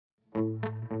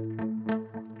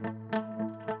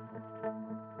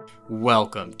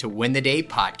Welcome to Win the Day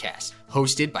podcast,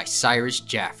 hosted by Cyrus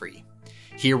Jaffrey.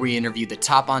 Here we interview the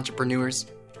top entrepreneurs,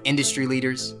 industry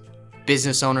leaders,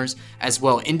 business owners, as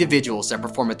well as individuals that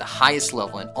perform at the highest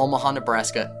level in Omaha,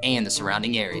 Nebraska, and the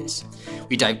surrounding areas.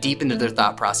 We dive deep into their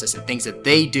thought process and things that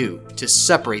they do to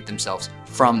separate themselves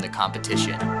from the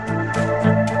competition.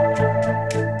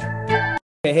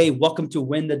 Hey, welcome to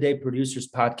Win the Day Producers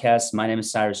Podcast. My name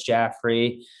is Cyrus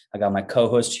Jaffrey. I got my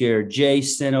co-host here,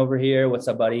 Jason, over here. What's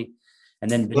up, buddy? And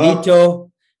then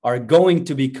Benito are going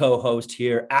to be co-host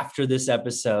here after this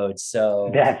episode.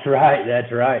 So that's right.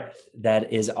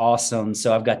 That is awesome.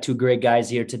 So I've got two great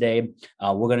guys here today.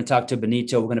 We're going to talk to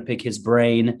Benito. We're going to pick his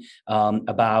brain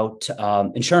about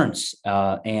insurance,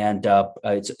 and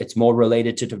it's more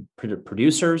related to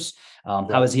producers.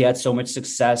 How has he had so much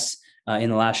success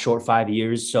in the last short 5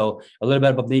 years? So a little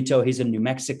bit about Benito. He's in New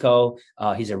Mexico.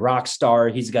 He's a rock star.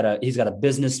 He's got a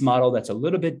business model that's a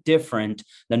little bit different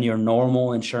than your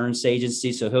normal insurance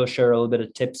agency. So he'll share a little bit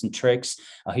of tips and tricks.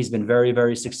 He's been very,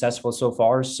 very successful so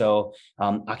far. So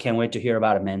I can't wait to hear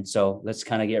about it, man. So let's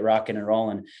kind of get rocking and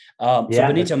rolling. So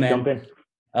Benito, man.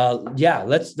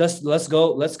 Let's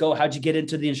go. How'd you get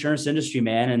into the insurance industry,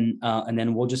 man? And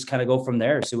then we'll just kind of go from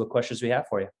there. See what questions we have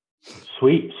for you.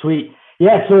 Sweet.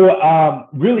 Yeah, so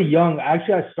really young.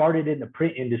 Actually, I started in the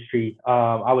print industry.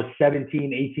 I was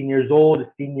 17, 18 years old,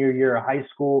 senior year of high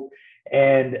school.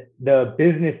 And the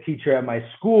business teacher at my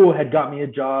school had got me a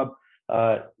job,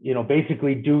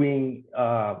 basically doing,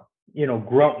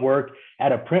 grunt work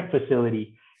at a print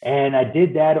facility. And I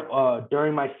did that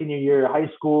during my senior year of high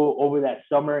school over that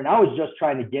summer. And I was just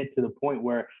trying to get to the point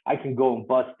where I can go and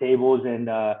bust tables and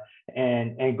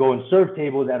go and serve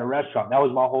tables at a restaurant. That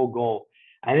was my whole goal.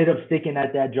 I ended up sticking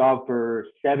at that job for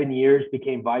 7 years,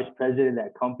 became vice president of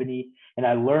that company, and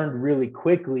I learned really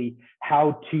quickly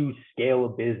how to scale a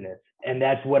business. And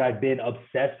that's what I've been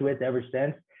obsessed with ever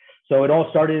since. So it all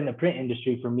started in the print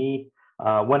industry for me.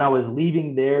 When I was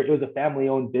leaving there, it was a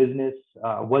family-owned business,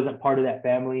 wasn't part of that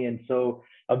family. And so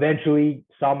eventually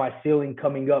saw my ceiling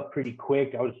coming up pretty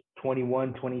quick. I was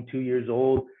 21, 22 years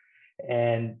old,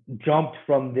 and jumped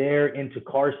from there into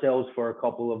car sales for a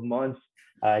couple of months.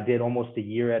 I did almost a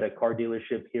year at a car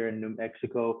dealership here in New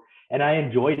Mexico, and I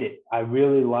enjoyed it. I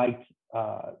really liked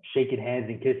shaking hands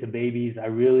and kissing babies. I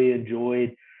really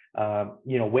enjoyed,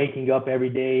 waking up every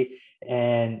day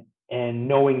and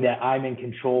knowing that I'm in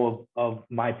control of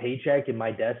my paycheck and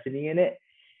my destiny in it.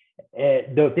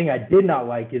 And the thing I did not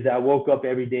like is I woke up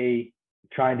every day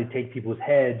trying to take people's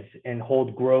heads and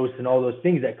hold gross and all those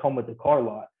things that come with the car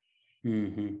lot.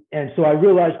 Mm-hmm. And so I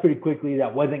realized pretty quickly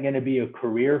that wasn't going to be a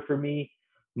career for me.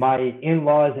 My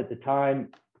in-laws at the time,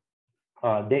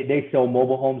 they sell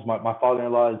mobile homes. My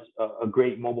father-in-law is a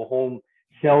great mobile home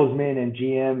salesman and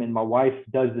GM, and my wife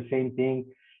does the same thing.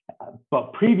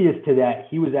 But previous to that,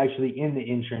 he was actually in the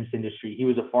insurance industry. He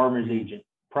was a farmer's agent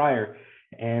prior.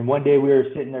 And one day we were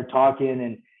sitting there talking,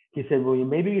 and he said, well,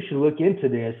 maybe you should look into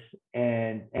this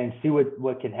and see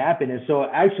what can happen. And so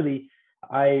actually,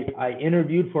 I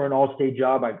interviewed for an Allstate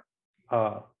job. I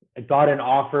got an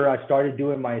offer. I started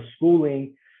doing my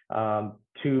schooling. I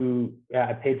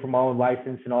paid for my own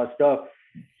license and all that stuff.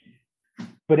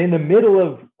 But in the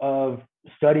middle of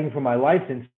studying for my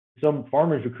license, some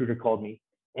farmers recruiter called me,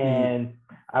 and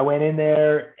I went in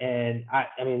there, and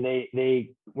they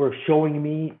were showing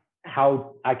me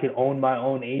how I could own my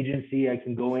own agency. I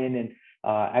can go in and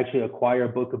actually acquire a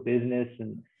book of business,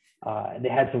 and they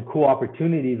had some cool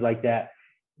opportunities like that.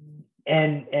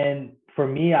 And for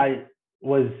me, I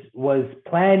was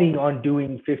planning on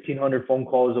doing 1,500 phone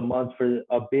calls a month for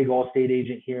a big Allstate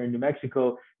agent here in New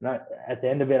Mexico. And at the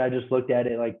end of it, I just looked at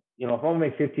it like, if I'm gonna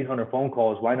make 1,500 phone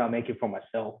calls, why not make it for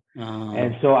myself?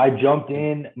 And so I jumped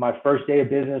in. My first day of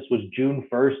business was June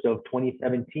 1st of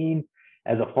 2017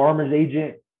 as a farmer's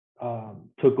agent.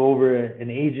 Took over an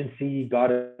agency,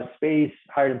 got a space,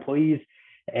 hired employees,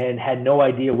 and had no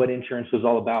idea what insurance was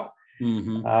all about.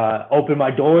 Mm-hmm. Opened my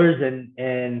doors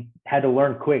and had to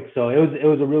learn quick. So it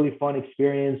was a really fun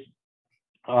experience.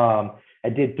 I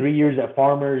did 3 years at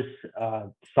Farmers,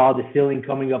 saw the ceiling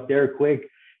coming up there quick,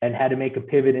 and had to make a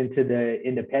pivot into the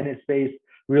independent space.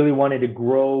 Really wanted to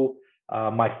grow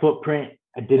my footprint.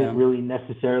 I didn't really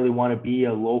necessarily want to be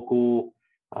a local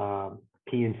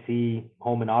P&C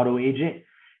home and auto agent.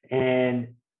 And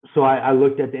so I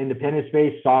looked at the independent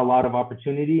space, saw a lot of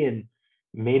opportunity, and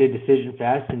made a decision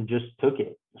fast and just took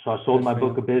it. So I sold my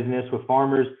book of business with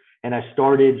Farmers, and I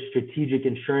started Strategic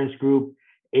Insurance Group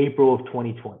April of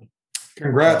 2020.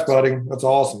 Congrats, buddy. That's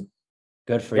awesome.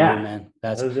 Good for you, man.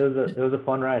 It was a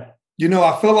fun ride.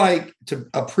 I feel like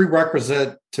a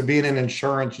prerequisite to being in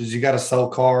insurance is you got to sell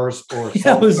cars or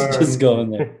I was just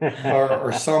going there.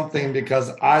 or something,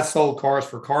 because I sold cars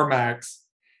for CarMax.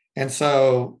 And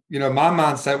so, my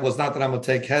mindset was not that I'm going to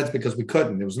take heads, because we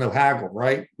couldn't. There was no haggle,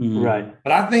 right? Right.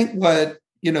 But I think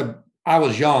I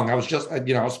was young. I was just, I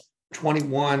was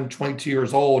 21, 22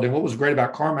 years old. And what was great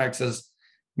about CarMax is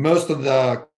most of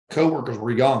the coworkers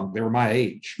were young. They were my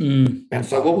age. And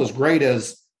so what was great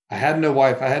is I had no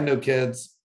wife. I had no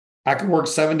kids. I could work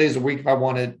 7 days a week if I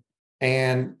wanted.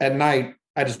 And at night,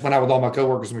 I just went out with all my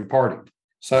coworkers and we partied.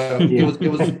 So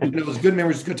it was good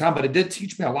memories, good time, but it did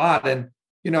teach me a lot. And,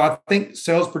 I think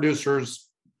sales producers,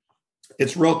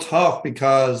 it's real tough,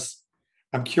 because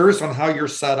I'm curious on how you're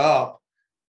set up,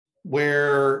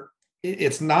 where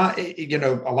it's not,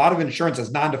 a lot of insurance is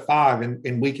 9 to 5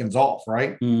 and weekends off,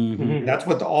 right? Mm-hmm. That's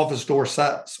what the office door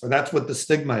says, or that's what the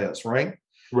stigma is, right?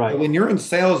 Right. But when you're in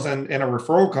sales and a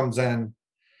referral comes in,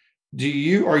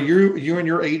 are you and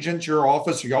your agent, your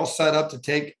office, are y'all set up to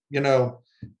take,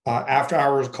 after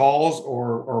hours calls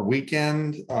or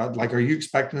weekend? Are you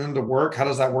expecting them to work? How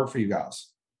does that work for you guys?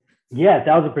 Yeah,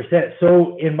 1,000%.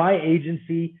 So in my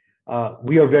agency,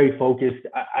 we are very focused.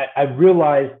 I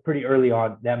realized pretty early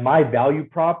on that my value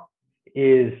prop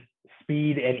is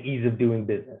speed and ease of doing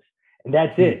business. And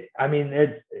that's it. I mean,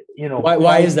 it's,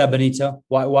 why is that, Benito?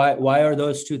 Why are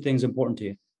those two things important to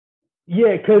you?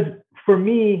 Yeah, because for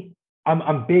me,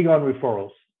 I'm big on referrals.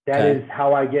 That is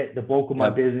how I get the bulk of my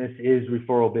business, is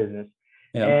referral business.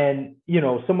 Yeah. And,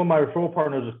 some of my referral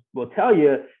partners will tell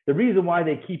you the reason why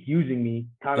they keep using me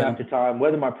time after time,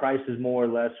 whether my price is more or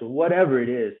less or whatever it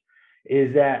is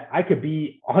that I could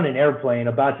be on an airplane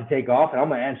about to take off and I'm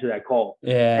going to answer that call.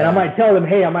 Yeah. And I might tell them,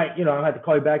 hey, I might have to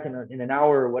call you back in an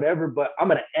hour or whatever, but I'm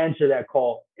going to answer that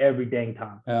call every dang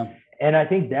time. Yeah. And I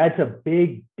think that's a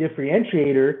big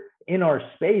differentiator in our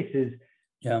space is,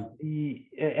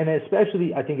 and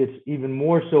especially I think it's even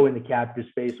more so in the captive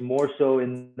space, more so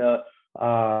in the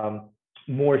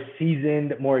more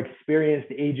seasoned, more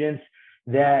experienced agents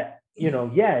that,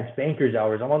 it's banker's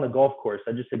hours. I'm on the golf course.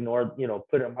 I just ignore,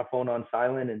 put my phone on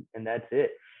silent and that's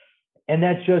it. And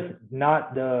that's just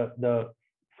not the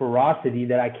ferocity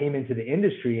that I came into the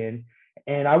industry in.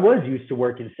 And I was used to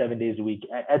working 7 days a week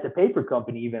at the paper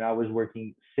company. Even I was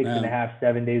working 6.5,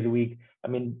 7 days a week. I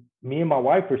mean, me and my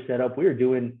wife were set up. We were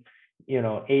doing,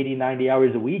 80, 90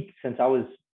 hours a week since I was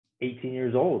 18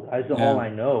 years old. That's all I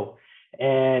know.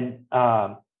 And,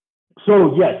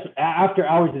 so yes, after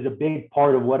hours is a big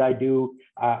part of what I do.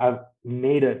 I've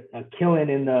made a killing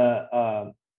in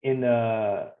the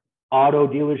auto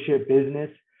dealership business.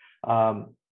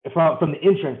 From the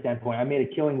insurance standpoint, I made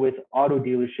a killing with auto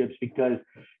dealerships because,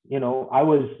 I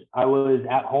was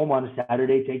at home on a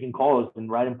Saturday taking calls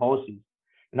and writing policies,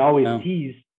 and I always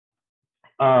tease,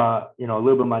 a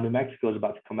little bit of my New Mexico is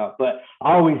about to come out, but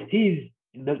I always tease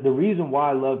the reason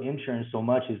why I love insurance so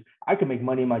much is I can make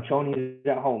money in my chonies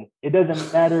at home. It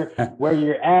doesn't matter where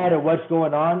you're at or what's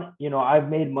going on. I've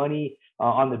made money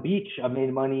on the beach. I've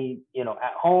made money,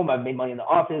 at home. I've made money in the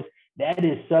office. That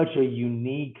is such a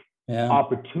unique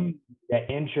opportunity that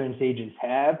insurance agents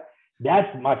have.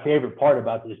 That's my favorite part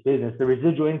about this business. The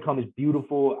residual income is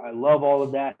beautiful. I love all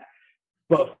of that.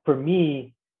 But for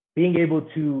me, being able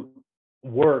to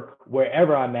work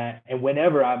wherever I'm at and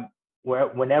whenever I'm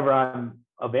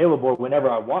available, whenever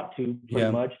I want to,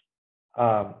 pretty much,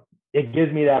 it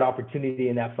gives me that opportunity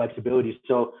and that flexibility.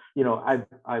 So,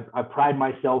 I pride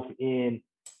myself in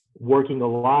working a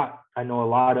lot. I know a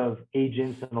lot of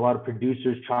agents and a lot of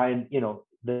producers try and,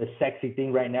 the sexy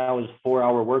thing right now is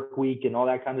 4-hour work week and all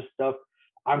that kind of stuff.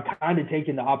 I'm kind of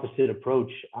taking the opposite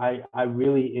approach. I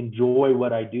really enjoy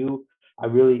what I do. I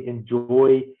really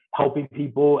enjoy helping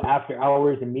people after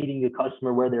hours and meeting the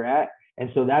customer where they're at.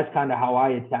 And so that's kind of how I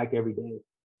attack every day.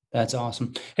 That's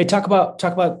awesome. Hey, talk about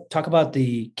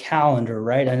the calendar,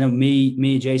 right? I know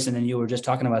me, Jason, and you were just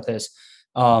talking about this.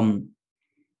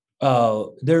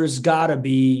 There's got to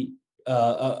be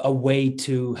a way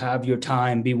to have your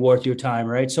time be worth your time,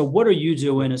 right? So, what are you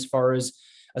doing as far as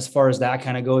that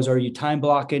kind of goes? Are you time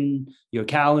blocking your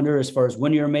calendar as far as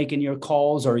when you're making your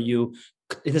calls? Are you?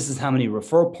 This is how many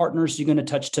referral partners you're going to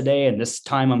touch today, and this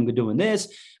time I'm doing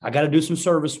this. I got to do some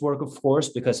service work, of course,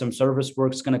 because some service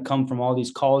work is going to come from all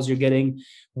these calls you're getting.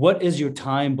 What is your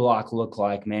time block look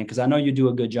like, man? Because I know you do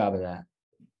a good job of that.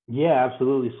 Yeah,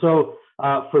 absolutely. So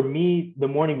for me, the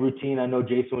morning routine, I know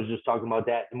Jason was just talking about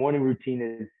that. The morning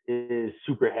routine is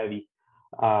super heavy.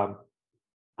 I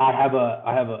have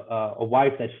a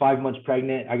wife that's 5 months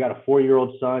pregnant. I got a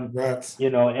 4-year-old son. Yes.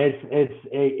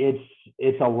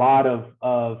 It's a lot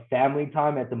of family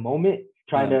time at the moment,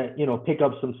 trying to, pick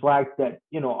up some slack that,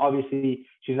 obviously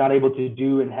she's not able to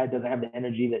do and doesn't have the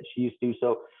energy that she used to.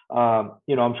 So,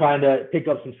 I'm trying to pick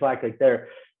up some slack like there.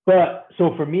 But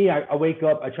so for me, I wake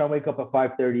up, I try and wake up at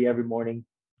 5:30 every morning,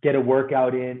 get a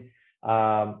workout in.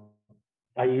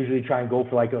 I usually try and go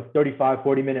for like a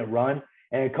 40-minute run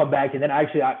and come back. And then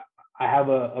actually I have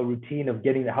a routine of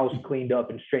getting the house cleaned up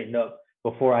and straightened up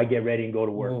before I get ready and go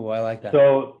to work. Oh, I like that.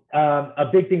 So a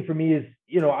big thing for me is,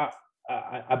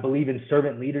 I believe in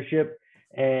servant leadership,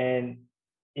 and,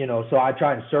 so I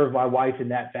try and serve my wife in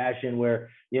that fashion where,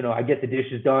 I get the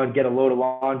dishes done, get a load of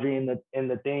laundry in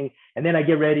the thing, and then I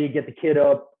get ready, get the kid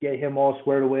up, get him all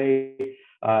squared away.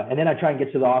 And then I try and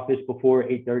get to the office before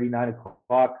 8:30, 9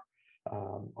 o'clock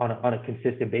on a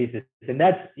consistent basis. And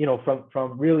that's,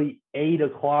 from really 8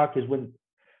 o'clock is when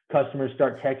customers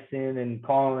start texting and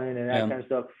calling and that kind of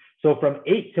stuff. So from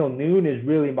 8 till noon is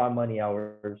really my money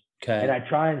hours. Okay. And I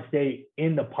try and stay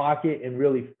in the pocket and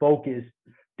really focus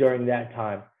during that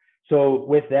time. So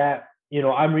with that,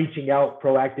 I'm reaching out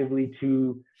proactively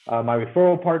to my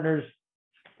referral partners.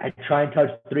 I try and touch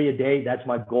 3 a day. That's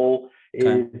my goal.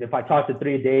 Is if I talk to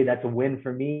 3 a day, that's a win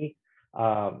for me.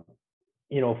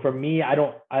 For me, I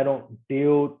don't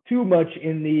deal too much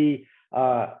in the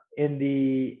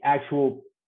actual,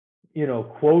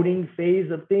 quoting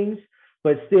phase of things,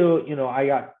 but still, I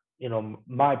got,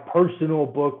 my personal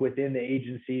book within the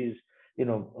agency is,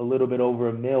 a little bit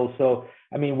over $1 million. So,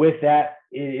 I mean, with that,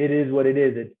 it is what it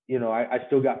is. It's, I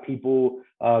still got people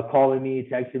calling me,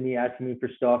 texting me, asking me for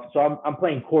stuff. So I'm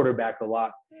playing quarterback a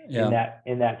lot in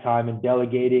that time and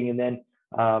delegating. And then,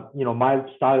 my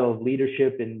style of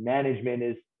leadership and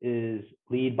management is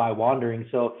lead by wandering.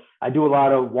 So I do a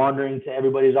lot of wandering to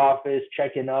everybody's office,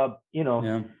 checking up,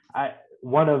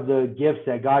 one of the gifts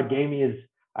that God gave me is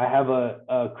I have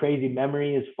a crazy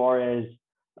memory as far as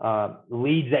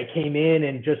leads that came in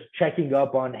and just checking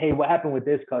up on, hey, what happened with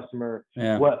this customer?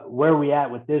 Where are we at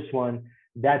with this one?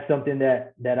 That's something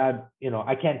that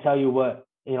I can't tell you what,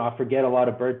 I forget a lot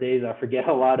of birthdays. I forget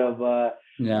a lot of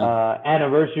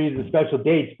anniversaries and special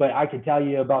dates, but I can tell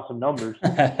you about some numbers.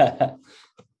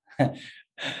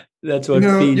 That's what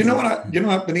Benito,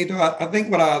 I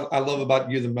think what I love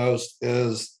about you the most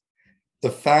is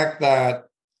the fact that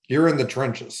you're in the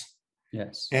trenches.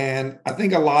 Yes. And I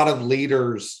think a lot of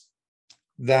leaders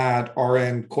that are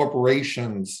in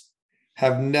corporations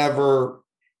have never,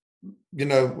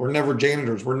 we're never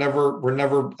janitors. We're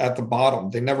never at the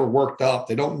bottom. They never worked up.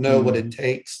 They don't know what it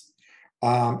takes.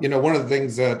 One of the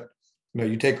things that,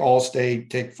 you take Allstate,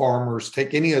 take Farmers,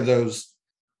 take any of those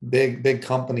big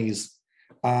companies.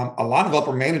 A lot of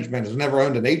upper management has never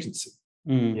owned an agency.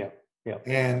 Yeah.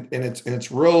 And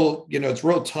it's real, it's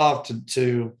real tough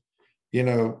to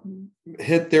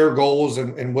hit their goals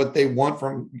and what they want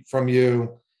from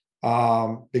you.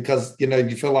 Because,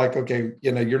 you feel like, okay,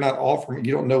 you're not offering,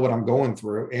 you don't know what I'm going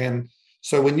through. And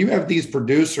so when you have these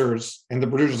producers and the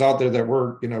producers out there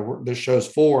that this show's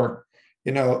for,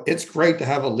 it's great to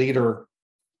have a leader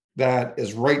that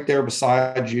is right there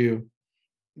beside you,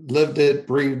 lived it,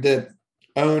 breathed it,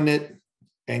 own it.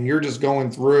 And you're just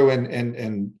going through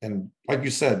and like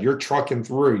you said, you're trucking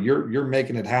through, you're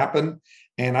making it happen.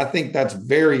 And I think that's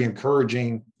very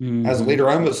encouraging as a leader.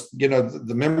 Almost,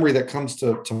 the memory that comes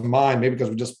to mind, maybe because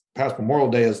we just passed Memorial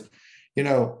Day, is,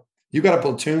 you got a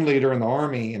platoon leader in the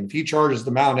Army, and if he charges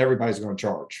the mountain, everybody's going to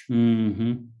charge.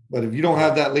 But if you don't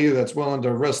have that leader that's willing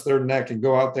to risk their neck and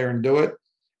go out there and do it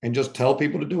and just tell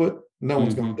people to do it, no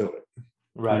one's going to do it.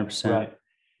 Right. 100%. Right.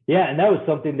 Yeah. And that was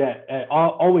something that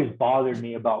always bothered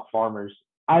me about Farmers.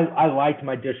 I liked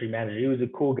my district manager. He was a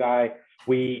cool guy.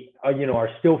 We, are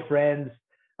still friends.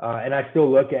 And I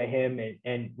still look at him,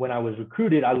 and when I was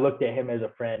recruited, I looked at him as a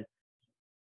friend.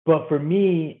 But for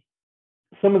me,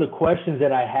 some of the questions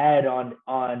that I had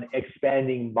on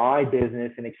expanding my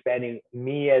business and expanding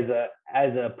me as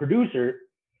a producer,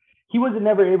 he was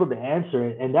never able to answer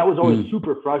it. And that was always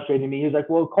super frustrating to me. He was like,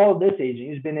 well, call this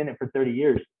agent. He's been in it for 30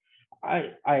 years.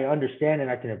 I understand and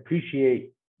I can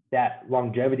appreciate that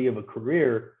longevity of a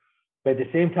career. But at the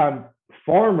same time,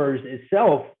 Farmers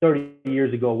itself 30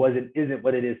 years ago isn't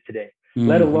what it is today,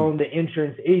 let alone the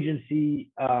insurance agency,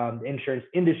 the insurance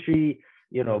industry,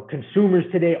 consumers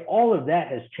today. All of that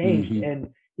has changed. And,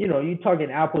 you're talking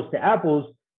apples to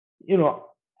apples,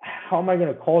 how am I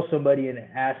going to call somebody and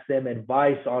ask them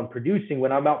advice on producing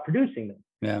when I'm out producing them?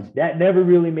 Yeah. That never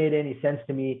really made any sense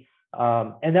to me.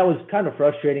 And that was kind of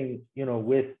frustrating,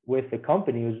 with the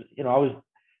company. It was,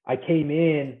 I came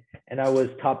in and I was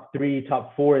top 3,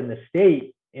 top 4 in the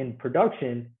state in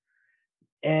production.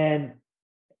 And,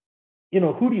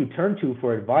 who do you turn to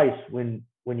for advice when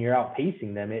you're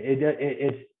outpacing them?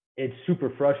 It it's super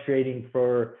frustrating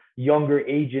for younger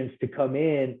agents to come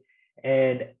in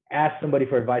and ask somebody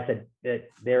for advice that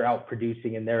they're out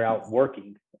producing and they're out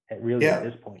working at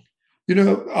this point.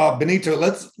 Benito,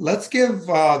 let's give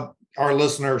our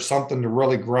listeners something to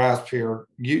really grasp here.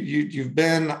 You've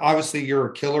been, obviously you're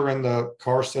a killer in the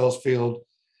car sales field.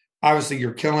 Obviously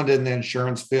you're killing it in the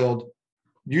insurance field.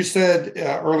 You said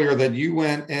earlier that you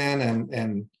went in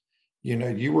and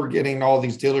you were getting all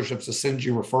these dealerships to send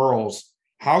you referrals.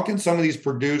 How can some of these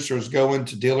producers go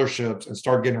into dealerships and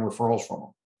start getting referrals from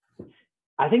them?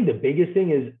 I think the biggest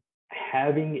thing is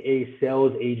having a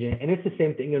sales agent, and it's the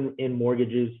same thing in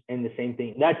mortgages and the same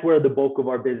thing. That's where the bulk of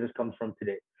our business comes from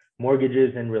today,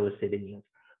 mortgages and real estate agents.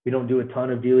 We don't do a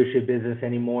ton of dealership business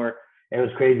anymore. It was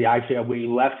crazy. Actually, we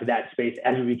left that space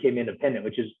as we became independent,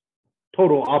 which is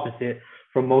total opposite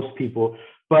from most people.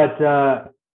 But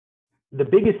the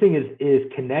biggest thing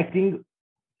is connecting,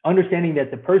 understanding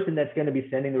that the person that's going to be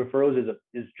sending the referrals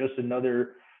is just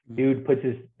another dude, puts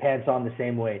his pants on the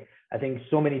same way. I think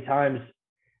so many times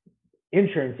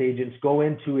insurance agents go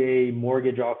into a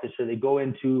mortgage office or they go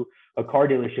into a car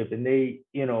dealership and they,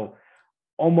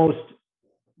 almost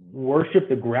worship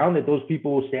the ground that those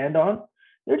people will stand on.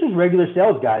 They're just regular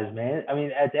sales guys, man. I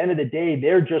mean, at the end of the day,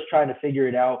 they're just trying to figure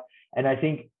it out. And I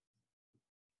think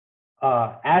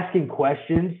asking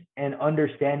questions and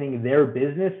understanding their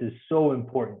business is so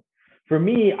important. For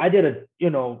me, I did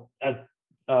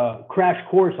a crash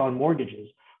course on mortgages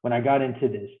when I got into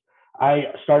this.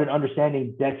 I started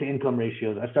understanding debt to income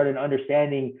ratios. I started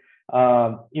understanding,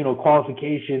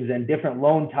 qualifications and different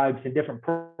loan types and different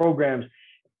programs.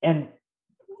 And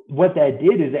what that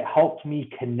did is it helped me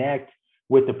connect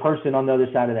with the person on the other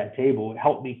side of that table. It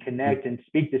helped me connect and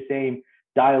speak the same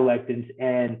dialect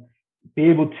and be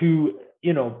able to,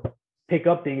 pick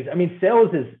up things. I mean,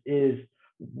 sales is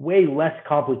way less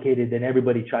complicated than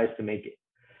everybody tries to make it.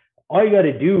 All you got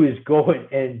to do is go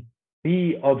and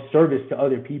be of service to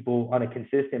other people on a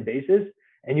consistent basis,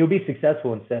 and you'll be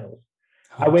successful in sales.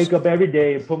 I wake up every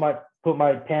day and put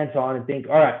my pants on and think,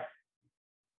 all right,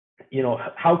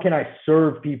 how can I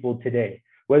serve people today?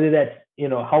 Whether that's,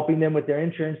 helping them with their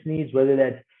insurance needs, whether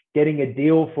that's getting a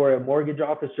deal for a mortgage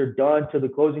officer done to the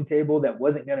closing table that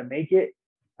wasn't going to make it.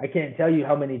 I can't tell you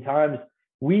how many times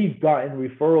we've gotten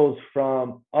referrals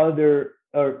from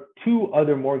two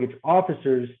other mortgage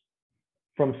officers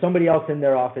from somebody else in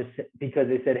their office because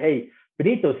they said, hey,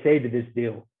 Benito saved this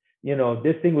deal.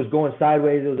 This thing was going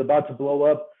sideways. It was about to blow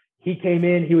up. He came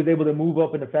in, he was able to move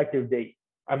up an effective date.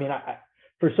 I mean,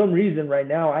 for some reason right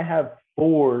now, I have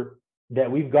 4 that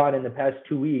we've got in the past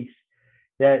 2 weeks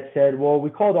that said, well, we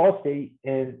called Allstate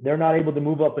and they're not able to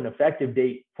move up an effective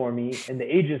date for me and the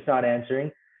agent's not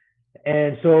answering.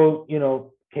 And so,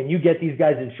 can you get these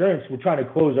guys insurance? We're trying to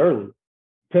close early.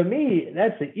 To me,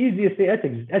 that's the easiest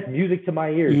thing. That's music to my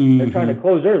ears. Mm-hmm. They're trying to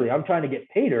close early. I'm trying to get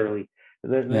paid early.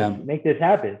 Let's make this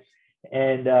happen.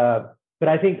 And, but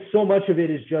I think so much of it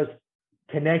is just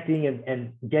connecting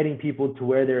and getting people to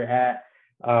where they're at.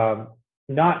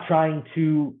 Not trying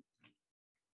to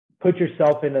put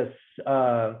yourself in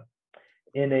not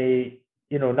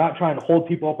trying to hold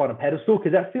people up on a pedestal,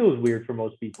 because that feels weird for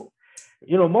most people.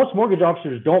 Most mortgage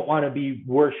officers don't want to be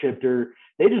worshipped, or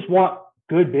they just want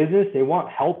good business. They want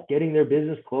help getting their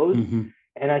business closed. Mm-hmm.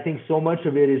 And I think so much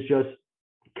of it is just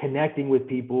connecting with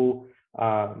people.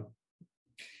 I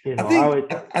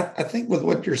think with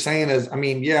what you're saying is,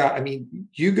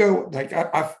 you go, like,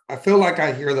 I feel like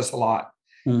I hear this a lot.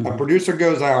 Mm-hmm. A producer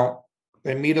goes out,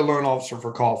 they meet a loan officer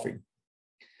for coffee.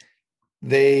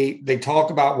 They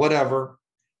talk about whatever.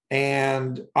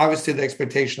 And obviously the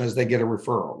expectation is they get a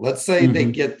referral. Let's say they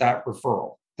get that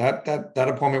referral. That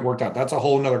appointment worked out. That's a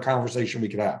whole nother conversation we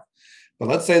could have. But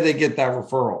let's say they get that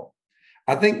referral.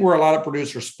 I think where a lot of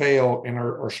producers fail and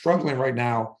are struggling right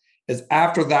now is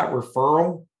after that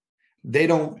referral, they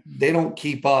don't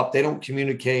keep up, they don't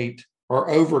communicate or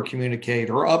over communicate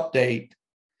or update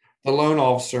the loan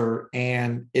officer,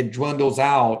 and it dwindles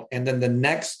out. And then the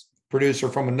next producer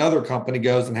from another company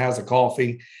goes and has a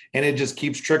coffee, and it just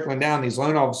keeps trickling down. These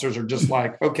loan officers are just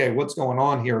like, okay, what's going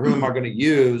on here? Who am I going to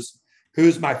use?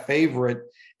 Who's my favorite?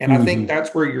 And I think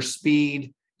that's where your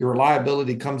speed, your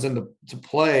reliability comes into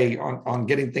play on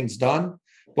getting things done.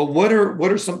 But what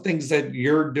are some things that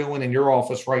you're doing in your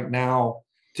office right now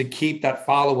to keep that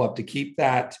follow-up, to keep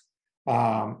that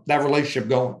relationship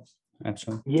going?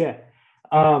 Absolutely. Yeah.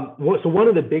 So one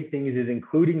of the big things is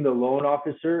including the loan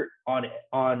officer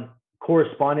on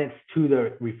correspondence to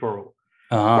the referral.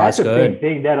 That's a good. big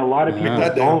thing that a lot of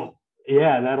people don't.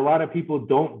 Yeah, that a lot of people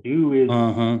don't do is,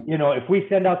 if we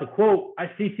send out the quote, I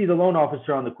CC the loan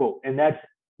officer on the quote, and that's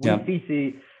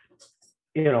CC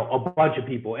a bunch of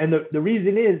people. And the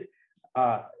reason is,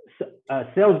 a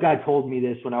sales guy told me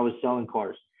this when I was selling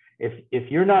cars.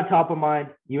 If you're not top of mind,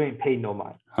 you ain't paid no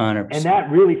mind. 100%. And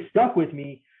that really stuck with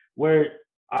me, where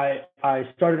I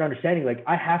started understanding, like,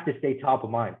 I have to stay top of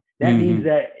mind. That means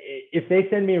that if they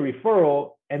send me a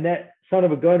referral and that son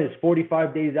of a gun is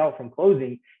 45 days out from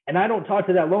closing, and I don't talk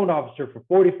to that loan officer for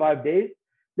 45 days,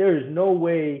 there is no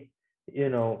way,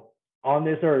 on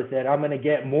this earth that I'm going to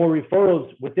get more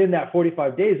referrals within that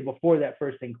 45 days before that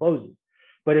first thing closes.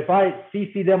 But if I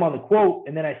CC them on the quote,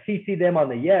 and then I CC them on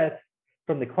the yes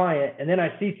from the client, and then I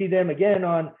CC them again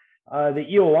on the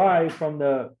EOI from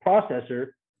the processor,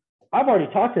 I've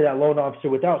already talked to that loan officer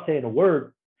without saying a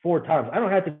word 4 times. I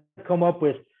don't have to come up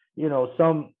with,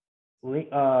 some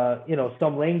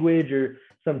language or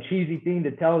some cheesy thing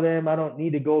to tell them. I don't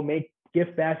need to go make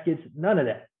gift baskets, none of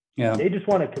that. Yeah. They just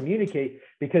want to communicate,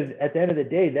 because at the end of the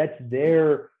day, that's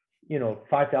their,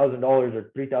 $5,000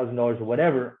 or $3,000 or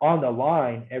whatever on the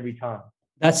line every time.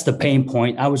 That's the pain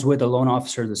point. I was with a loan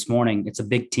officer this morning. It's a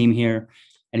big team here.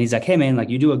 And he's like, hey, man, like,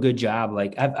 you do a good job.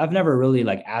 Like, I've never really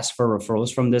like asked for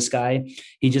referrals from this guy.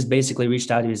 He just basically reached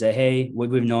out to me and said, hey,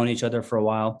 we've known each other for a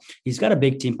while. He's got a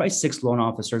big team, probably 6 loan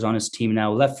officers on his team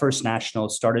now. Left First National,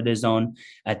 started his own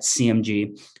at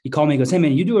CMG. He called me, he goes, hey,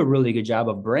 man, you do a really good job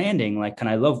of branding. Like,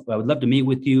 I would love to meet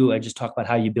with you. I just talk about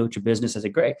how you built your business. I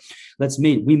said, great, let's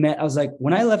meet. We met. I was like,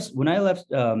 when I left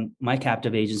my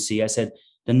captive agency, I said,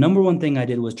 the number one thing I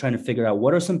did was trying to figure out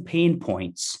what are some pain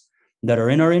points that are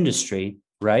in our industry,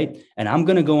 right? And I'm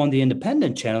going to go on the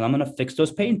independent channel. I'm going to fix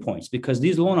those pain points, because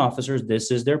these loan officers,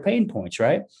 this is their pain points,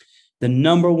 right? The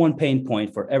number one pain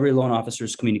point for every loan officer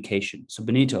is communication. So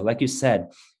Benito, like you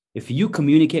said, if you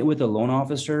communicate with the loan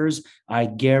officers, I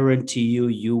guarantee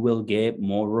you will get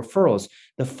more referrals.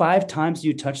 The 5 times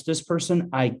you touch this person,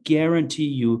 I guarantee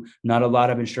you not a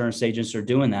lot of insurance agents are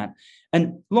doing that.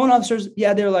 And loan officers,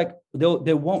 yeah, they're like,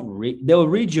 they'll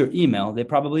read your email. They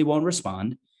probably won't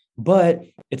respond. But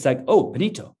it's like, oh,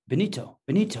 Benito. Right.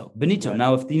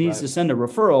 Now, if he needs to send a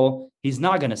referral, he's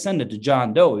not going to send it to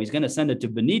John Doe. He's going to send it to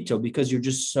Benito, because you're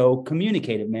just so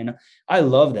communicative, man. I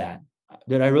love that.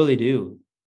 I really do.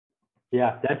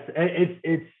 Yeah,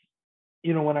 it's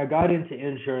when I got into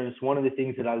insurance, one of the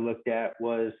things that I looked at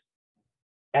was,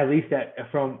 at least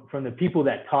from the people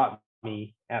that taught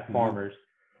me at Farmers,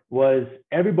 was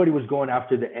everybody was going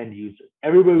after the end user.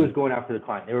 Everybody was going after the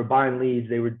client. They were buying leads.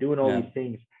 They were doing all these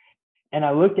things. And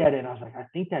I looked at it and I was like, I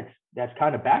think that's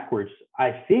kind of backwards.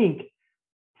 I think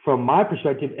from my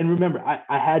perspective, and remember,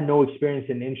 I had no experience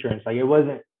in insurance. Like, it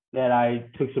wasn't that I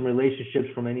took some relationships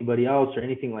from anybody else or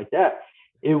anything like that.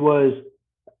 It was,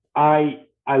 I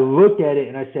looked at it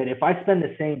and I said, if I spend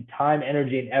the same time,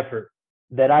 energy, and effort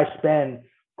that I spend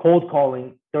cold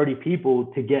calling 30 people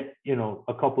to get,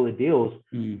 a couple of deals,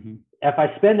 if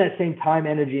I spend that same time,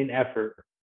 energy, and effort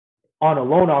on a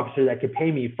loan officer that could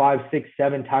pay me 5, 6,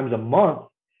 7 times a month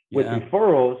with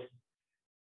referrals,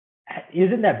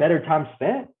 isn't that better time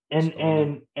spent?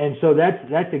 And so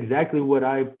that's exactly what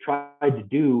I've tried to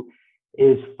do,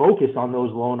 is focus on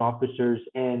those loan officers.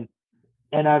 And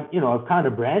I've kind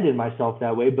of branded myself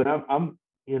that way, but I'm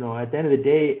at the end of the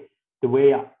day, the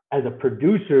way as a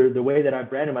producer, the way that I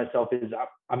branded myself is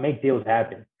I make deals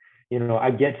happen.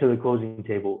 I get to the closing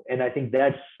table. And I think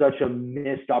that's such a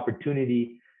missed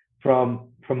opportunity from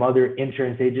other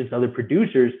insurance agents, other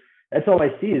producers. That's all I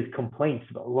see is complaints.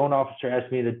 A loan officer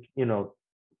asked me to,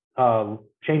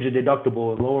 change the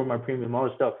deductible and lower my premium, all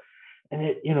this stuff. And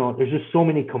there's just so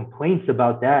many complaints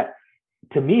about that.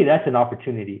 To me, that's an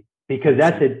opportunity, because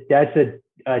that's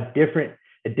a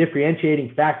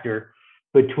differentiating factor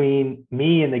between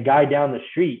me and the guy down the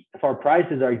street. If our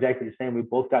prices are exactly the same, we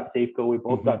both got Safeco, we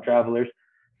both got Travelers,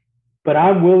 but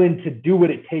I'm willing to do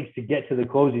what it takes to get to the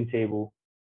closing table.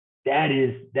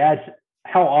 That's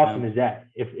how awesome is that?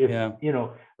 If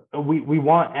we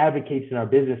want advocates in our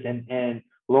business, and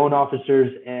loan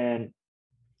officers and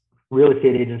real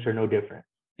estate agents are no different.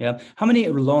 Yeah. How many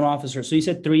loan officers? So you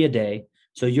said 3 a day.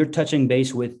 So you're touching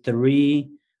base with 3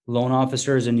 loan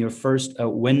officers in your first, I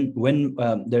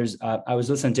was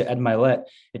listening to Ed Milet.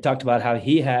 It talked about how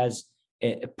he has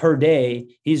per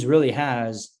day, he's really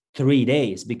has 3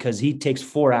 days, because he takes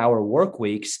 4-hour work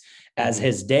weeks as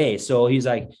his day. So he's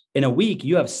like, in a week,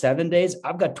 you have 7 days.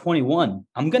 I've got 21.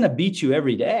 I'm going to beat you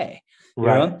every day.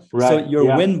 Right. So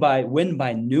you're win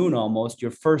by noon almost.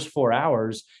 Your first 4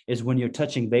 hours is when you're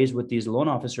touching base with these loan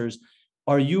officers.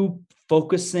 Are you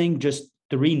focusing just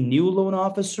 3 new loan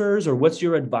officers, or what's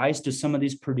your advice to some of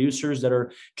these producers that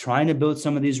are trying to build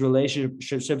some of these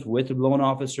relationships with loan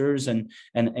officers and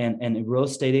real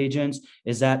estate agents?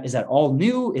 Is that all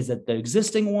new? Is it the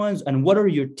existing ones? And what are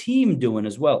your team doing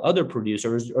as well? Other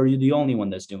producers, or are you the only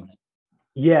one that's doing it?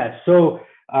 Yeah. So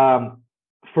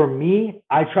for me,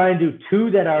 I try and do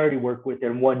 2 that I already work with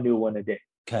and 1 new one a day.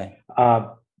 Okay.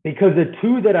 Because the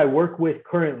 2 that I work with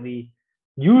currently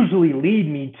usually lead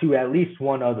me to at least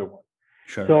 1 other one.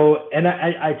 Sure. So, and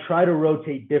I try to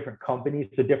rotate different companies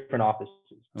to different offices.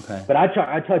 Okay. But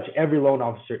I touch every loan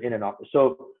officer in an office.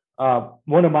 So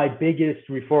one of my biggest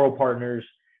referral partners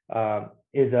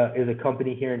is a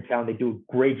company here in town. They do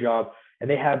a great job, and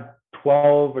they have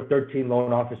 12 or 13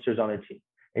 loan officers on their team.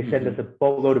 They send us a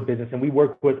boatload of business, and we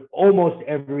work with almost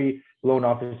every loan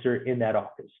officer in that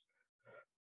office.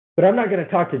 But I'm not going to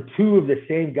talk to 2 of the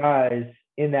same guys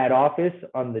in that office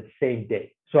on the same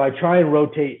day. So I try and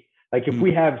rotate. Like if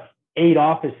we have 8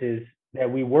 offices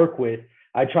that we work with,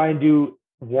 I try and do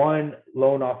 1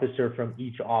 loan officer from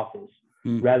each office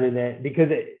rather than, because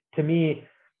to me,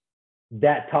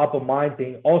 that top of mind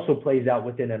thing also plays out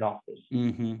within an office.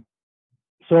 Mm-hmm.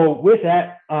 So with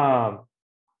that,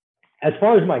 as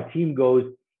far as my team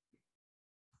goes,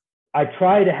 I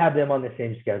try to have them on the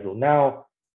same schedule. Now,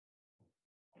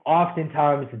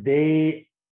 oftentimes they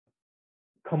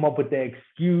come up with the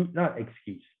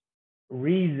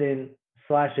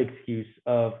reason/excuse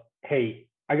of, hey,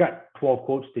 I got 12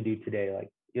 quotes to do today.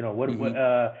 Like, you know,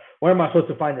 where am I supposed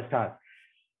to find this time?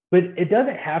 But it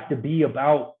doesn't have to be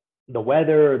about the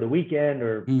weather or the weekend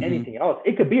or anything else.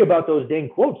 It could be about those dang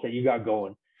quotes that you got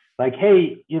going. Like,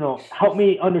 hey, you know, help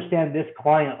me understand this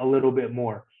client a little bit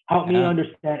more. Help me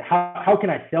understand how can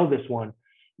I sell this one?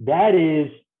 That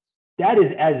is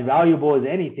as valuable as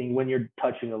anything when you're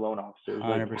touching a loan officer.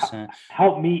 100%. Like,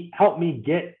 help me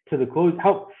get to the close.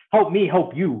 Help me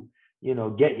help you, you know,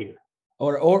 get here.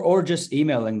 Or just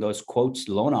emailing those quotes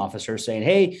loan officers saying,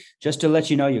 hey, just to let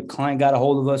you know, your client got a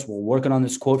hold of us. We're working on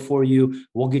this quote for you.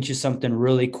 We'll get you something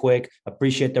really quick.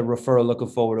 Appreciate the referral. Looking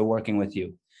forward to working with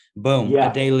you. Boom.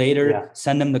 A day later,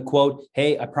 send them the quote.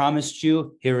 Hey, I promised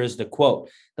you, here is the quote.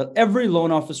 Every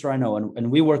loan officer I know, and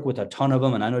we work with a ton of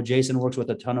them, and I know Jason works with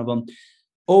a ton of them,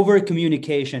 over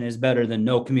communication is better than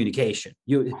no communication.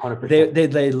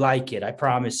 They like it. I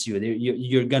promise you,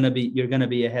 you're gonna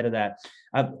be ahead of that.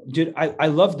 Dude, I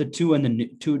love the 2 and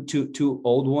the two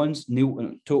old ones,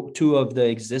 two of the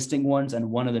existing ones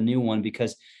and 1 of the new one,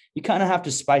 because you kind of have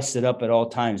to spice it up at all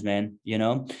times, man. You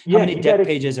know, how many deck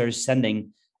pages are you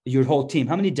sending your whole team?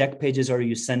 How many deck pages are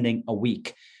you sending a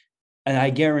week? And I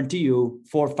guarantee you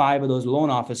 4 or 5 of those loan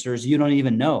officers, you don't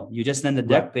even know. You just send the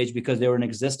deck page because they were an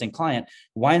existing client.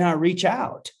 Why not reach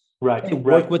out? Right.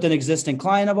 Work with an existing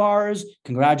client of ours.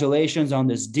 Congratulations on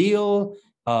this deal.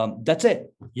 That's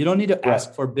it. You don't need to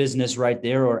ask for business right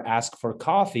there or ask for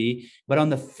coffee. But on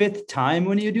the 5th time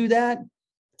when you do that,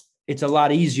 it's a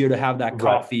lot easier to have that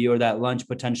coffee or that lunch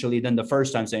potentially than the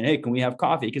first time saying, hey, can we have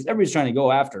coffee? Because everybody's trying to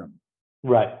go after them.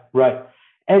 Right.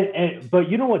 But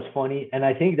you know what's funny? And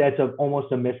I think that's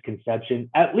almost a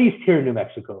misconception, at least here in New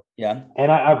Mexico. Yeah.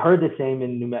 And I've heard the same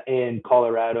in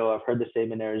Colorado. I've heard the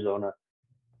same in Arizona.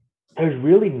 There's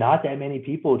really not that many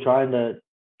people trying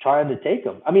to take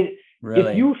them. I mean,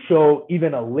 if you show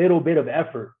even a little bit of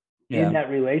effort in that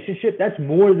relationship, that's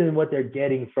more than what they're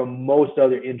getting from most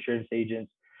other insurance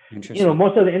agents. You know,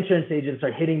 most other insurance agents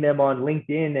are hitting them on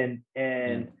LinkedIn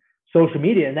and social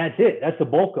media, and that's it. That's the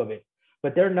bulk of it.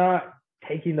 But they're not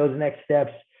taking those next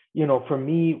steps. You know, for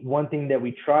me, one thing that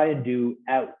we try and do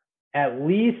at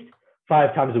least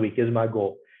 5 times a week is my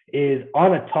goal, is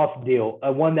on a tough deal,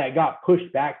 one that got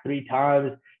pushed back 3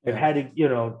 times. They've had to, you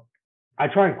know, I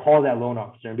try and call that loan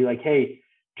officer and be like, hey,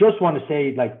 just want to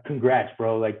say, like, congrats,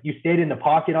 bro. Like, you stayed in the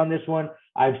pocket on this one.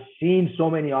 I've seen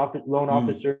so many loan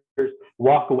officers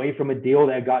walk away from a deal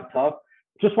that got tough.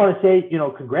 Just want to say, you know,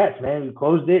 congrats, man. We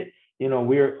closed it. You know,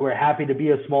 we're happy to be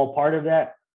a small part of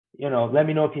that. You know, let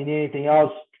me know if you need anything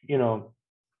else, you know,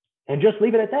 and just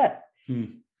leave it at that.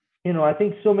 You know, I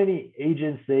think so many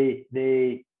agents,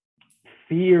 they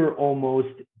fear almost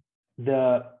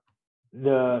the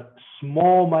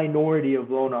small minority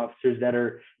of loan officers that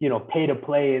are, you know, pay to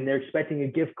play, and they're expecting a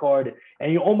gift card,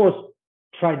 and you almost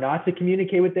try not to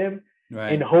communicate with them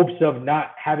in hopes of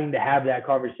not having to have that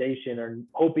conversation, or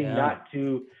hoping not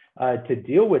to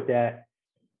deal with that.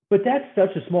 But that's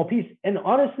such a small piece. And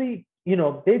honestly, you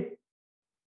know,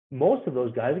 most of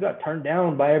those guys got turned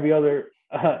down by every other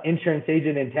insurance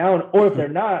agent in town, or if they're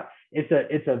not, it's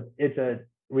a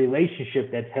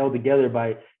relationship that's held together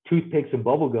by toothpicks and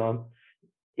bubble gum.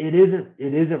 It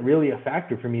isn't really a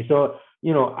factor for me. So,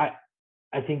 you know,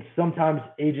 I think sometimes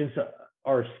agents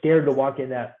are scared to walk in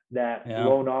that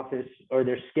loan office, or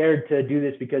they're scared to do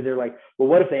this because they're like, well,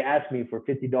 what if they ask me for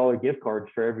 $50 gift cards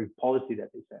for every policy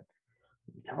that they send?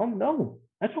 Tell them no,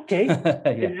 that's okay.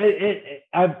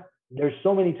 There's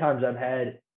so many times I've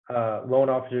had loan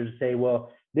officers say,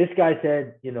 well, this guy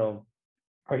said,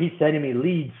 or he's sending me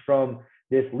leads from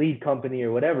this lead company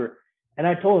or whatever. And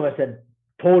I told him, I said,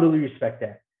 totally respect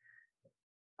that.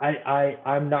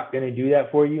 I'm not going to do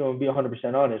that for you. I'm going to be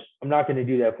 100% honest. I'm not going to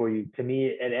do that for you. To me,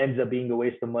 it ends up being a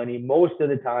waste of money. Most of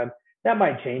the time, that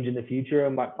might change in the future. I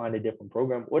might find a different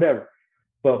program, whatever.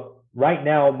 But right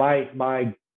now,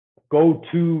 my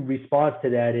go-to response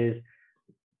to that is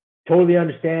totally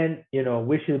understand,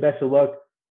 wish you the best of luck.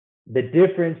 The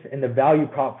difference and the value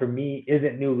prop for me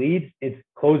isn't new leads. It's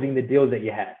closing the deals that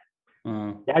you have.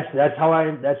 That's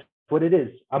what it is.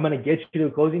 I'm going to get you to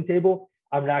the closing table.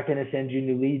 I'm not going to send you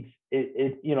new leads.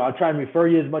 I'll try and refer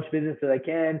you as much business as I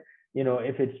can,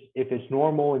 if it's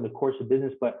normal in the course of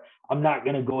business, but I'm not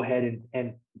going to go ahead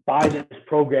and buy this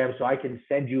program so I can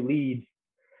send you leads,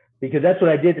 because that's what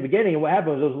I did at the beginning. And what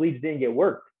happened was those leads didn't get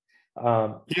worked.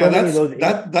 That's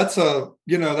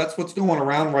what's going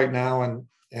around right now.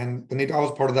 And Benito, I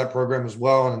was part of that program as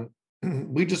well. And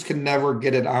we just can never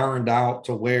get it ironed out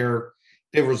to where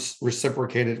it was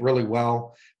reciprocated really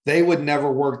well. They would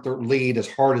never work their lead as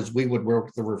hard as we would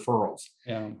work the referrals.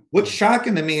 Yeah. What's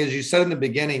shocking to me is, you said in the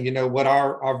beginning, what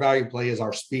our value play is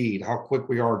our speed, how quick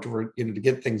we are to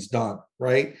get things done.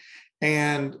 Right.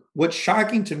 And what's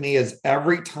shocking to me is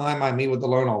every time I meet with the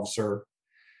loan officer,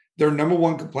 their number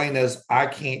one complaint is, I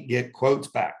can't get quotes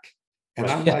back. And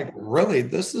I'm like, really,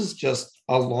 this is just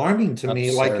alarming to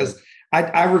me. Like, because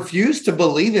I refuse to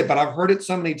believe it, but I've heard it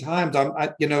so many times.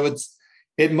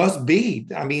 It must be.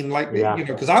 I mean,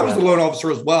 because I was the loan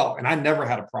officer as well, and I never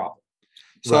had a problem.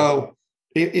 So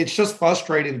it's just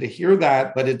frustrating to hear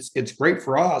that, but it's great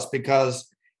for us, because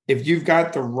if you've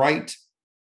got the right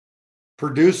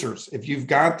producers, if you've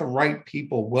got the right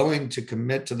people willing to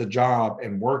commit to the job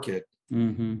and work it,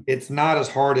 it's not as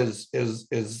hard as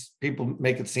people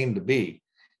make it seem to be.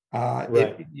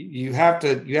 You have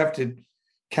to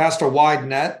cast a wide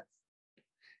net.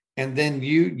 And then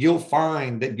you'll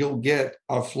find that you'll get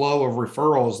a flow of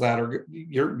referrals that are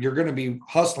you're going to be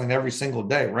hustling every single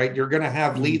day, right? You're going to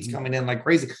have leads coming in like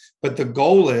crazy, but the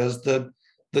goal is that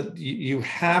you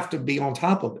have to be on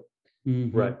top of it,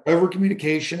 right? Over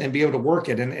communication and be able to work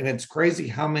it. And it's crazy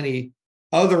how many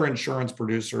other insurance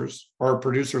producers or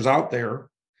producers out there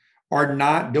are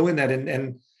not doing that. And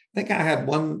I think I had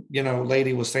one,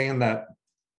 lady was saying that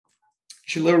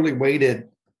she literally waited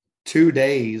 2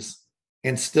 days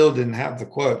and still didn't have the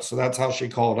quote. So that's how she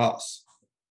called us.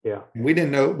 Yeah. We didn't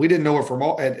know her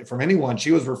from anyone.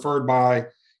 She was referred by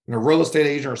a real estate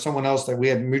agent or someone else that we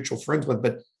had mutual friends with,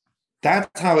 but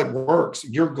that's how it works.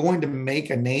 You're going to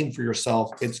make a name for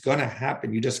yourself. It's going to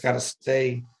happen. You just got to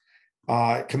stay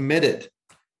committed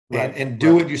and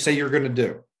do what you say you're going to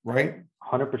do. Right.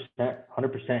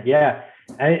 100%. Yeah.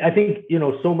 I think,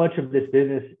 so much of this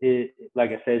business is, like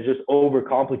I said, is just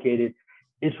overcomplicated.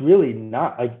 It's really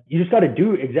not. Like, you just got to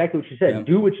do exactly what you said. Yeah.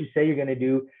 Do what you say you're going to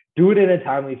do. Do it in a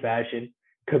timely fashion.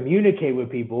 Communicate with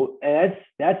people, and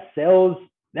that's sales.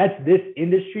 That's this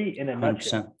industry in a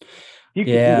nutshell. You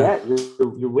can do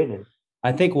that, you're winning.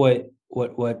 I think what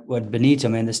Benito,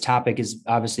 man, this topic is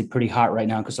obviously pretty hot right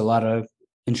now, because a lot of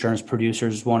insurance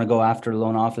producers want to go after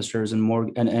loan officers and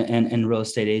more and real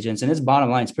estate agents. And it's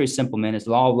bottom line. It's pretty simple, man. It's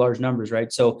law of large numbers,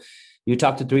 right? So you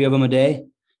talk to 3 of them a day.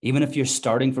 Even if you're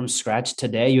starting from scratch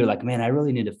today, you're like, man, I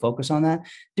really need to focus on that.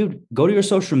 Dude, go to your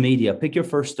social media, pick your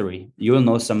first 3. You will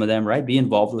know some of them, right? Be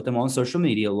involved with them on social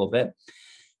media a little bit.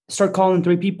 Start calling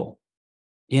 3 people.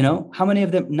 How many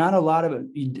of them? Not a lot of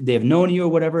it. They've known you or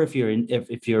whatever. If you're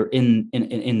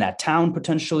in that town,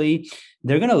 potentially,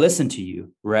 they're going to listen to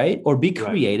you, right? Or be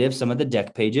creative. Some of the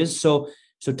deck pages. So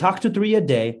talk to 3 a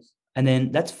day, and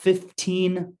then that's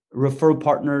 15 referral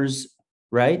partners,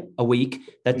 right? A week.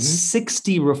 That's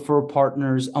 60 refer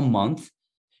partners a month.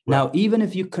 Right. Now, even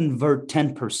if you convert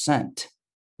 10%,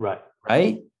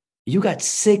 right? You got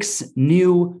 6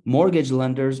 new mortgage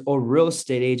lenders or real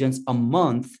estate agents a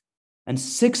month, and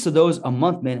 6 of those a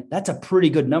month, man, that's a pretty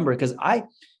good number. Because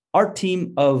our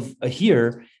team of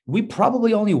here, we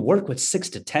probably only work with 6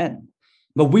 to 10,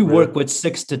 but we work with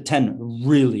 6 to 10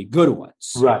 really good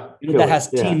ones, right? That has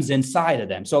teams inside of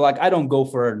them. So like, I don't go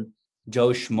for Joe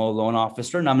Schmo loan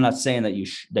officer. And I'm not saying that you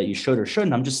should or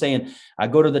shouldn't. I'm just saying I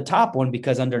go to the top one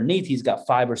because underneath he's got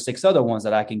 5 or 6 other ones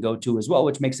that I can go to as well,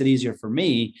 which makes it easier for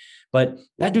me. But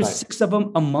I do 6 of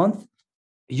them a month.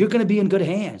 You're going to be in good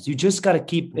hands. You just got to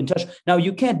keep in touch. Now,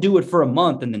 you can't do it for a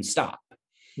month and then stop.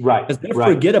 Right. Because they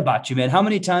Right. forget about you, man. How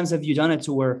many times have you done it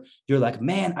to where you're like,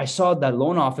 man, I saw that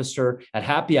loan officer at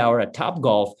happy hour at Top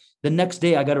Golf. The next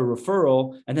day I got a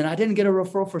referral, and then I didn't get a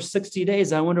referral for 60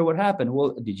 days. I wonder what happened.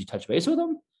 Well, did you touch base with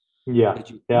them? Yeah. Did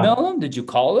you Yeah. email them? Did you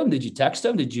call them? Did you text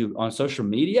them? Did you on social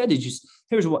media?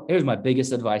 Here's my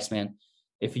biggest advice, man.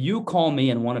 If you call me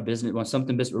and want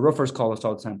something business, roofers call us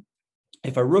all the time.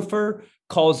 If a roofer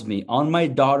calls me on my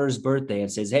daughter's birthday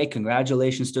and says, hey,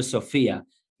 congratulations to Sophia,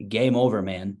 game over,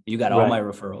 man. You got all my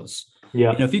referrals.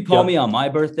 Yeah. You know, if you call me on my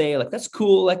birthday, like that's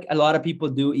cool. Like a lot of people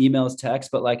do emails, text,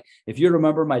 but like if you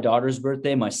remember my daughter's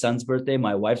birthday, my son's birthday,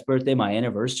 my wife's birthday, my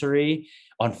anniversary,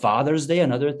 on Father's Day,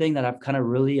 another thing that I've kind of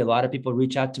really, a lot of people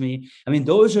reach out to me. I mean,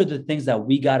 those are the things that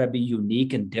we got to be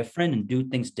unique and different and do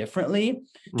things differently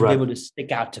to be able to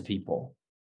stick out to people.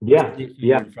 Yeah.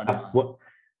 Yeah.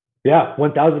 Yeah.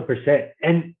 1000%.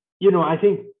 And, you know, I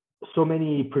think so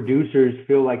many producers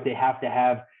feel like they have to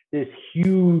have this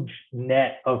huge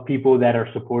net of people that are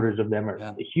supporters of them, or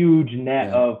a huge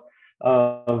net of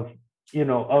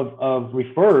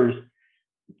referrers.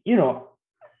 You know,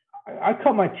 I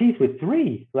cut my teeth with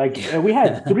 3. Like we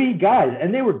had 3 guys,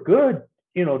 and they were good.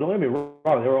 You know, don't get me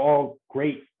wrong; they were all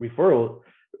great referrals,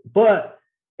 but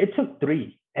it took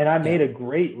 3, and I made a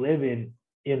great living.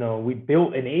 You know, we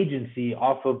built an agency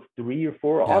off of 3 or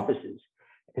 4 offices,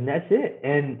 and that's it.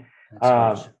 And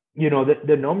you know,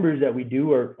 the numbers that we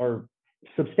do are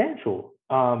substantial,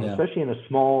 especially in a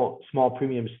small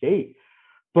premium state.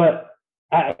 But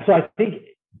so I think,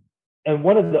 and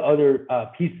one of the other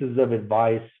pieces of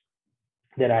advice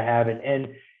that I have,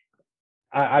 and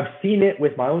I've seen it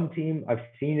with my own team, I've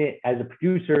seen it as a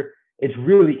producer, it's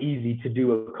really easy to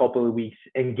do a couple of weeks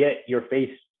and get your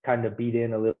face kind of beat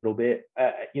in a little bit,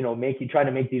 you know, try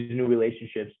to make these new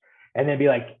relationships and then be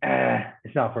like,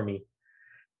 it's not for me.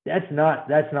 That's not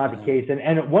the case.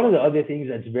 And one of the other things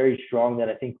that's very strong that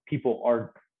I think people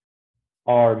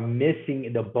are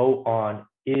missing the boat on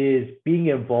is being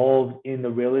involved in the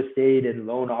real estate and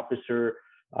loan officer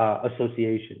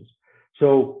associations.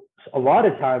 So a lot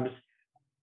of times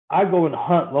I go and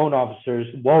hunt loan officers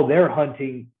while they're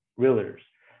hunting realtors,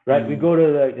 right? We go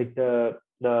to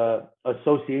the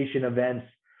association events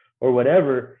or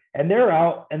whatever, and they're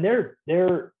out and they're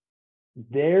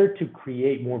there to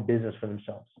create more business for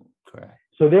themselves. Correct.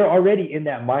 So they're already in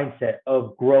that mindset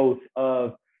of growth,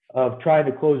 of trying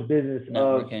to close business,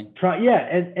 networking.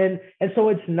 And so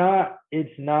it's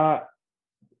not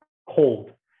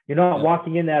cold. You're not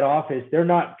walking in that office. They're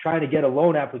not trying to get a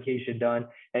loan application done,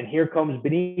 and here comes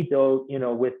Benito, you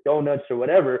know, with donuts or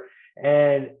whatever,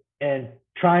 and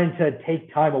trying to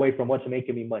take time away from what's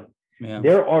making me money. Yeah.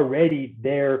 They're already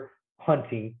there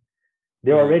hunting.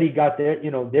 They already got their,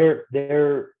 you know, they're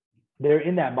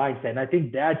in that mindset. And I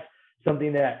think that's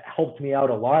something that helped me out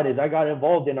a lot is I got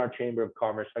involved in our Chamber of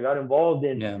Commerce. I got involved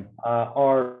in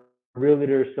our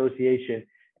Realtor Association.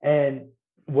 And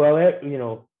you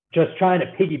know, just trying to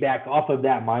piggyback off of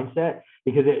that mindset,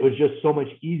 because it was just so much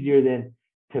easier than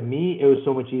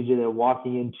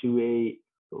walking into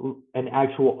an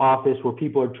actual office where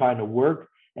people are trying to work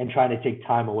and trying to take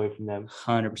time away from them.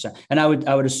 100%. And I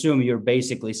would assume you're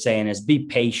basically saying is be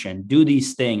patient, do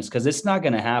these things, because it's not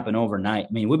going to happen overnight.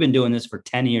 I mean, we've been doing this for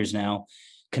 10 years now,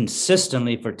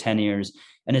 consistently for 10 years.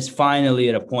 And it's finally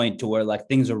at a point to where like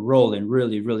things are rolling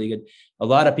really, really good. A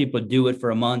lot of people do it for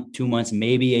a month, 2 months,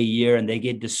 maybe a year, and they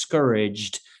get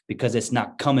discouraged because it's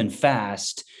not coming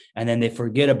fast. And then they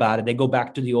forget about it. They go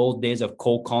back to the old days of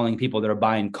cold calling people that are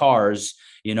buying cars,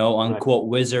 you know, unquote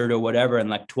wizard or whatever. And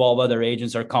like 12 other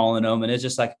agents are calling them. And it's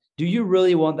just like, do you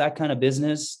really want that kind of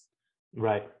business?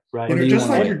 Right. You know, just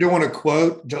like you're doing a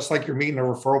quote, just like you're meeting a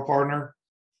referral partner,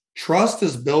 trust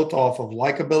is built off of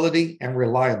likability and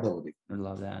reliability. I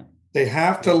love that. They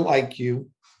have to like you.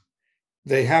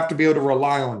 They have to be able to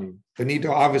rely on you.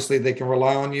 Obviously they can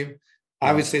rely on you.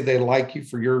 Obviously, they like you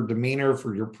for your demeanor,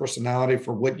 for your personality,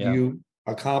 for what you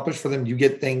accomplish for them. You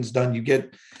get things done. You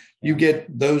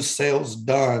get those sales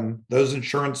done, those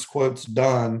insurance quotes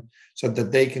done so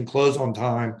that they can close on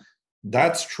time.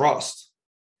 That's trust.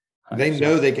 100%. They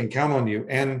know they can count on you.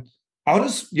 And I've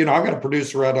got a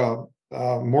producer at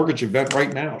a mortgage event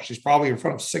right now. She's probably in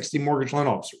front of 60 mortgage loan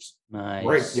officers. Nice.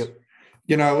 Great. Yep.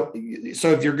 You know,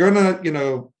 so if you're going to, you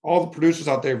know, all the producers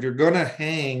out there, if you're going to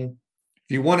hang,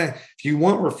 if you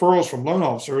want referrals from loan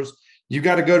officers, you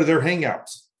got to go to their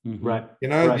hangouts. Mm-hmm. Right. You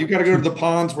know, you got to go to the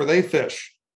ponds where they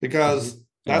fish, because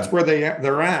that's where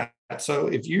they're at. So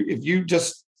if you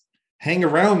just hang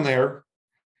around there,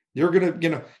 you're going to, you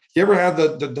know, you ever have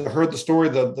heard the story,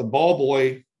 the ball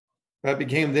boy that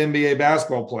became the NBA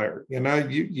basketball player? You know,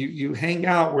 you hang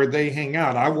out where they hang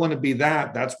out. I want to be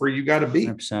that. That's where you got to be.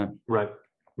 100%. Right.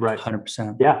 Right.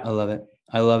 100%. Yeah. I love it.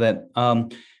 I love it.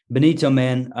 Benito,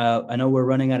 man, I know we're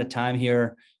running out of time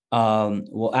here.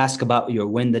 We'll ask about your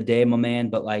win the day, my man,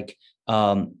 but like,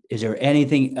 is there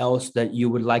anything else that you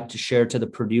would like to share to the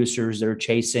producers that are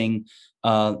chasing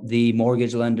the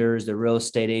mortgage lenders, the real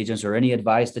estate agents, or any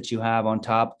advice that you have on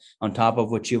top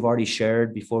of what you've already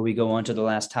shared before we go on to the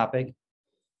last topic?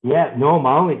 Yeah, no,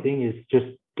 my only thing is just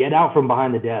get out from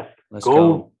behind the desk. Let's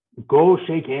go. Go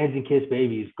shake hands and kiss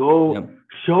babies. Go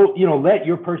show, let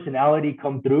your personality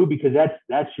come through, because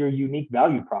that's your unique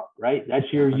value prop, right? That's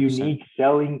your 100%. Unique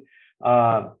selling,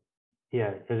 as a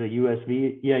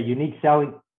USP. Yeah, unique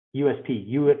selling USP,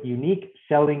 unique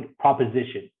selling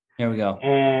proposition. There we go.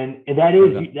 And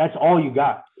that's all you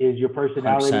got is your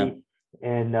personality 100%.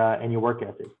 and your work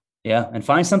ethic. Yeah. And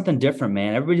find something different,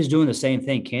 man. Everybody's doing the same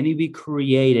thing. Can you be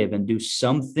creative and do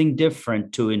something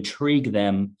different to intrigue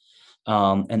them?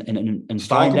 And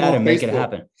find out and make it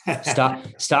happen.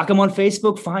 Stock them on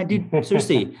Facebook. Dude,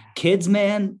 seriously, kids,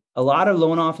 man. A lot of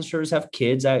loan officers have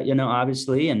kids,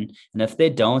 obviously. And if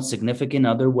they don't, significant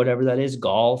other, whatever that is,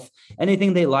 golf,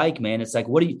 anything they like, man. It's like,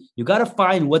 you got to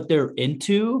find what they're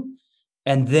into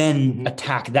and then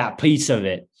attack that piece of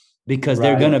it, because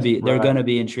they're going to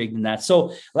be intrigued in that.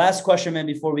 So last question, man,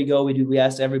 before we go, we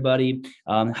ask everybody,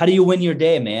 how do you win your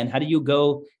day, man? How do you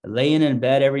go laying in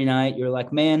bed every night? You're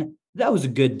like, man, that was a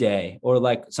good day, or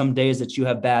like some days that you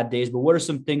have bad days, but what are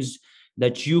some things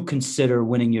that you consider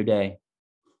winning your day?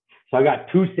 So I got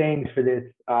two sayings for this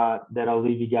that I'll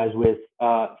leave you guys with.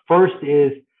 First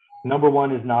is, number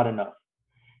one is not enough.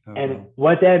 And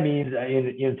what that means,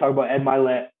 talk about Ed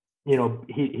Milet,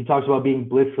 he talks about being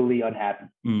blissfully unhappy.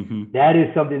 That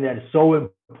is something that is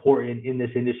so important in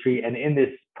this industry and in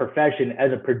this profession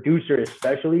as a producer,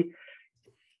 especially.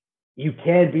 You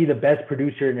can be the best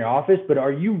producer in your office, but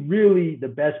are you really the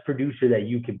best producer that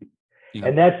you can be? Yeah.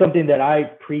 And that's something that I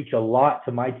preach a lot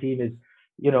to my team is,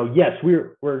 yes,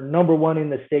 we're number one in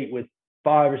the state with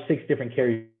 5 or 6 different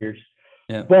carriers,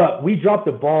 but we drop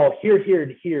the ball here,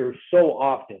 and here so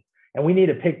often. And we need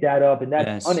to pick that up. And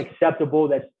that's unacceptable.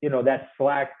 That's, that's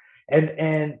slack.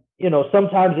 And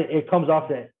sometimes it comes off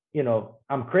that,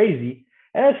 I'm crazy,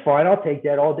 and that's fine. I'll take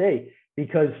that all day,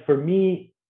 because for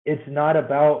me, it's not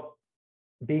about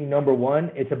being number one.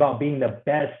 It's about being the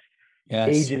best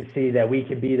agency that we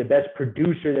can be, the best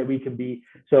producer that we can be.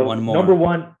 So number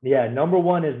one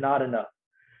is not enough.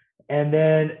 And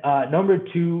then number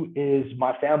 2 is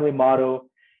my family motto,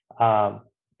 and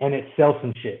it's sell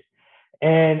some shit.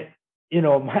 And,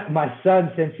 my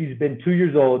son, since he's been 2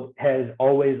 years old, has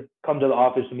always come to the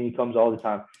office with me. He comes all the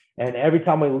time. And every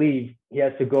time we leave, he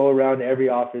has to go around to every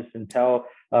office and tell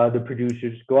the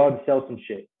producers, go out and sell some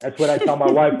shit. That's what I tell my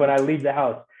wife when I leave the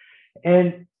house.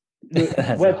 And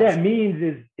what that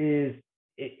means is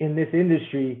in this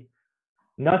industry,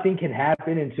 nothing can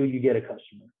happen until you get a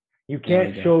customer. You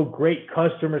can't show great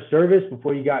customer service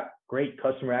before you got great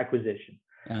customer acquisition.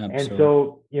 Absolutely. And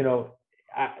so,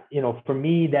 for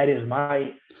me, that is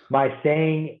my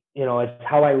saying. It's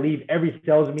how I leave every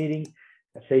sales meeting.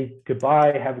 I say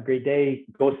goodbye, have a great day,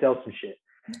 go sell some shit.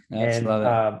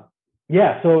 Love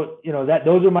it. So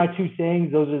those are my 2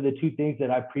 sayings. Those are the 2 things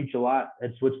that I preach a lot.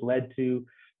 That's what's led to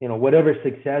whatever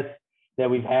success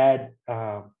that we've had.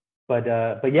 But those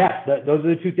are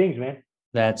the 2 things, man.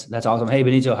 That's awesome. Hey,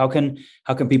 Benito, how can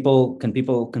people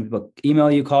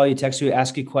email you, call you, text you,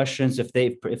 ask you questions?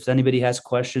 If anybody has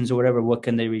questions or whatever, what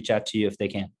can they reach out to you if they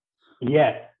can?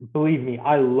 Yeah, believe me,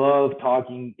 I love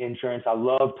talking insurance. I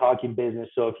love talking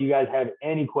business. So if you guys have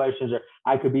any questions, or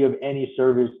I could be of any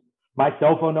service, my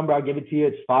cell phone number, I'll give it to you.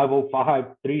 It's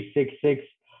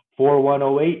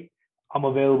 505-366-4108. I'm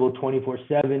available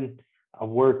 24/7. I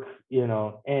work,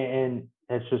 and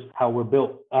that's just how we're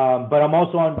built. But I'm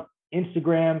also on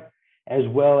Instagram as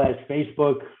well as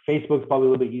Facebook. Facebook's probably a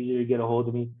little bit easier to get a hold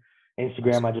of me.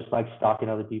 Instagram, I just like stalking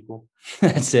other people.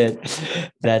 That's it.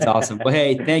 That's awesome. Well,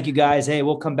 hey, thank you guys. Hey,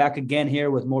 we'll come back again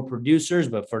here with more producers,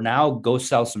 but for now, go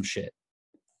sell some shit.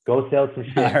 Go sell some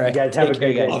shit. All right. You guys have a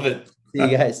great day. Love it. See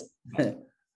you guys.